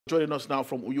Joining us now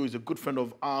from Uyo is a good friend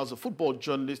of ours, a football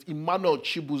journalist, Emmanuel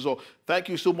Chibuzo. Thank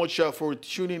you so much for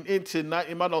tuning in tonight,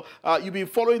 Emmanuel. You've been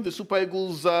following the Super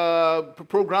Eagles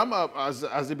program as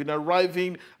they've been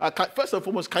arriving. First and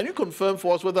foremost, can you confirm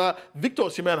for us whether Victor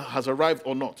Osimhen has arrived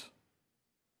or not?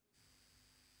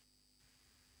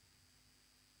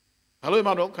 Hello,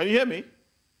 Emmanuel. Can you hear me?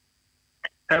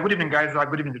 Good evening, guys.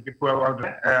 Good evening to people out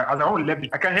there. As I only left,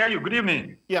 I can hear you. Good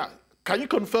evening. Yeah. Can you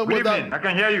confirm Good evening. I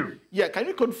can hear you. Yeah. Can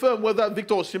you confirm whether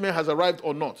Victor Osimhen has arrived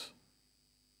or not?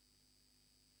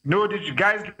 No, these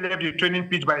guys left the training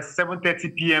pitch by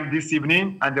 7:30 p.m. this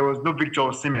evening, and there was no Victor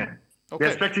Osimhen. Okay.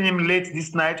 They're expecting him late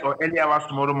this night or early hours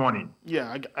tomorrow morning.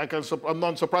 Yeah, I'm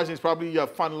not surprised. He's probably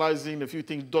finalizing a few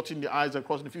things, dotting the I's and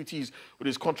crossing a few T's with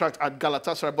his contract at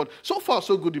Galatasaray. But so far,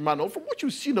 so good, Emmanuel. From what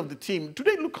you've seen of the team, do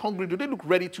they look hungry? Do they look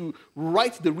ready to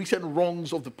right the recent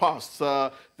wrongs of the past?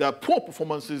 Their poor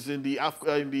performances in the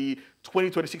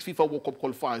 2026 FIFA World Cup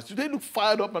qualifiers. Do they look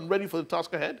fired up and ready for the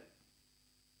task ahead?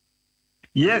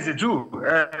 Yes, they do.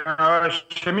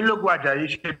 Shemilo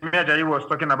Ajayi was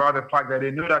talking about the fact that they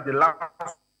know that the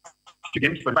last two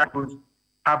games for the Eagles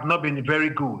have not been very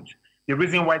good. The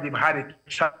reason why they've had a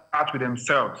chat with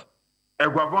themselves.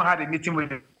 Guavon had a meeting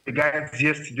with the guys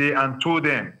yesterday and told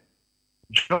them,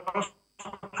 just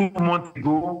 2 months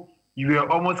ago, you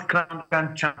were almost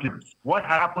crowned champions. What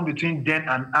happened between then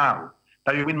and now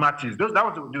that you win matches? That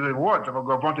was the words of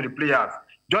Guavon to the players.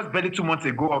 Just barely 2 months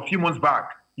ago, or a few months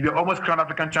back, you were almost crowned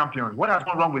African champions. What has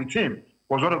gone wrong with the team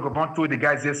was what Gabon told the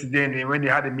guys yesterday when they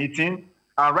had a meeting.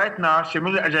 And right now,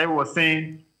 Shemilo Ajayi was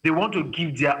saying they want to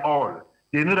give their all.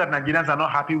 They know that Nigerians are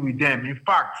not happy with them. In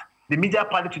fact, the media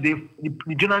party today,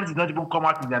 the journalists did not even come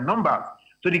out with their numbers.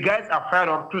 So the guys are fired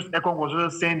up. Chris Ekong was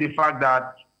also saying the fact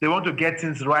that they want to get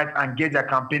things right and get their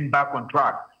campaign back on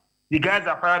track. The guys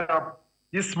are fired up.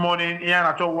 This morning,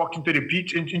 Iheanacho walked into the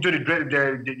pitch, into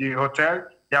the hotel.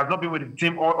 He has not been with the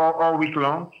team all week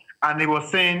long. And he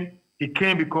was saying he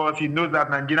came because he knows that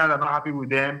Nigerians are not happy with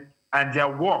them. And their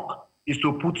work is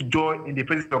to put joy in the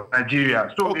faces of Nigeria.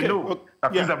 So they know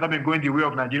that things have not been going the way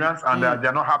of Nigerians and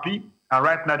they're not happy. And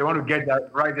right now they want to get that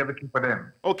right, everything for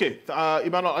them. Okay.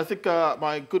 Emmanuel, I think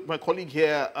my colleague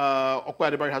here,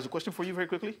 Okoye, has a question for you very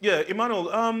quickly. Yeah,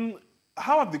 Emmanuel,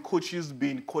 how have the coaches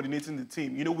been coordinating the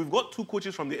team? You know, we've got 2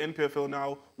 coaches from the NPFL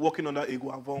now working under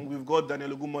Guavon. We've got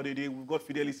Daniel Ogumodede, we've got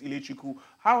Fidelis Ilechukwu.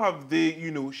 How have they,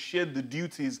 shared the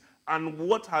duties, and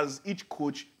what has each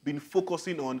coach been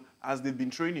focusing on as they've been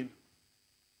training?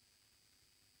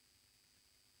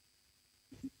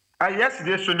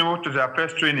 Yesterday's training was their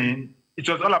first training. It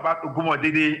was all about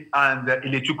Ogumodede and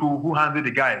Ilechukwu, who handled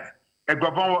the guys.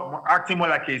 Guavon acting more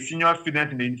like a senior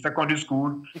student in the secondary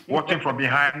school, watching from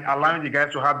behind, allowing the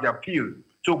guys to have their feel.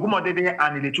 So Ogumodede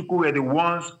and Ilechukwu were the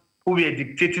ones who were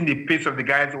dictating the pace of the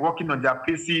guys, working on their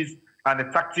paces and the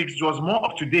tactics. It was more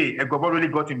of today. Guavon really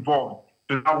got involved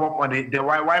to now work on the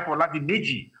wife of Lati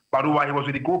Neji Baruwa. He was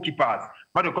with the goalkeepers.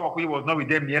 Maduka was not with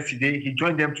them yesterday. He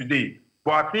joined them today.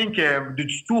 But I think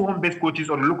the 2 home-based coaches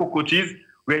or the local coaches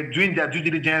were doing their due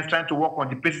diligence, trying to work on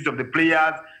the paces of the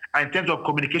players, and in terms of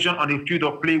communication on the field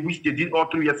of play, which they did all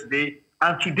through yesterday.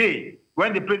 And today,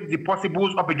 when they played the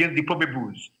possibles up against the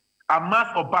probables, Amas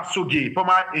Obasogie,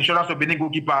 former Insurance of Benin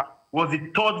goalkeeper, was the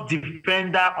 3rd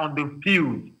defender on the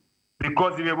field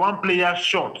because they were 1 player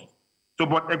short. So,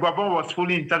 but Guavon was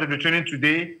fully in charge of the training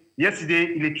today.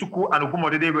 Yesterday, Ilechukwu and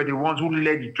Ogumodede were the ones who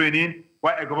led the training,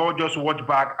 while Guavon just watched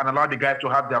back and allowed the guys to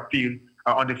have their field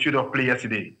on the field of play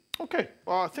yesterday. Okay,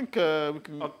 well, I think we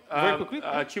can very quickly.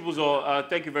 Chibuzo,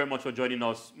 thank you very much for joining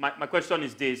us. My question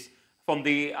is this. From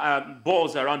the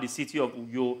balls around the city of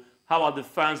Uyo, how are the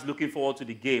fans looking forward to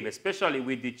the game, especially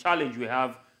with the challenge we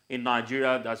have in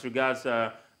Nigeria as regards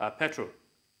petrol?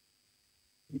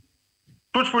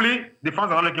 Truthfully, the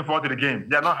fans are not looking forward to the game.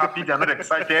 They are not happy. They are not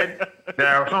excited.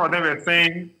 Some of them were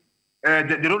saying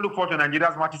they don't look forward to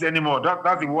Nigeria's matches anymore.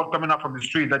 That's the word coming up from the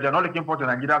street, that they're not looking forward to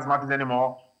Nigeria's matches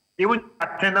anymore. Even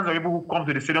attendance of people who come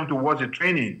to the stadium to watch the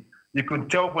training, you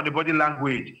could tell from the body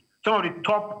language. Some of the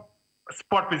top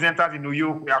sport presenters in New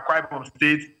York are quite from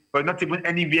states, but not even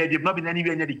anywhere. They've not been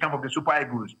anywhere near the camp of the Super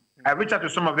Eagles. I reached out to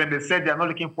some of them. They said they're not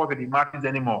looking forward to the matches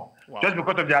anymore. Wow. Just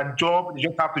because of their job, they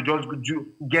just have to just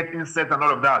get insets and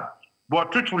all of that.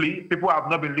 But truthfully, people have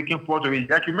not been looking forward to it.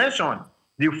 Like you mentioned,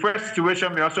 the first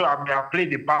situation may also have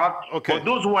played a part. Okay. But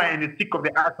those who are in the thick of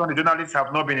the action, the journalists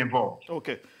have not been involved.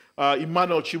 Okay.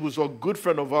 Emmanuel Chibuzo, a good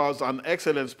friend of ours, an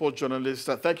excellent sports journalist.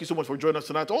 Thank you so much for joining us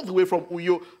tonight, all the way from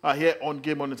Uyo here on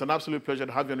Game On. It's an absolute pleasure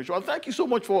to have you on the show. And thank you so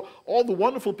much for all the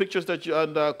wonderful pictures that you,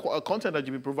 and content that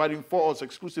you've been providing for us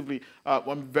exclusively.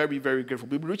 I'm very, very grateful.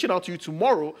 We'll be reaching out to you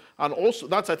tomorrow. And also,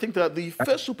 that's, I think, that the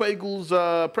first Super Eagles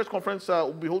press conference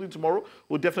we'll be holding tomorrow.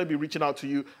 We'll definitely be reaching out to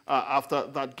you after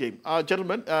that game.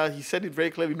 Gentlemen, he said it very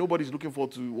clearly. Nobody's looking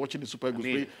forward to watching the Super Eagles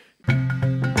play.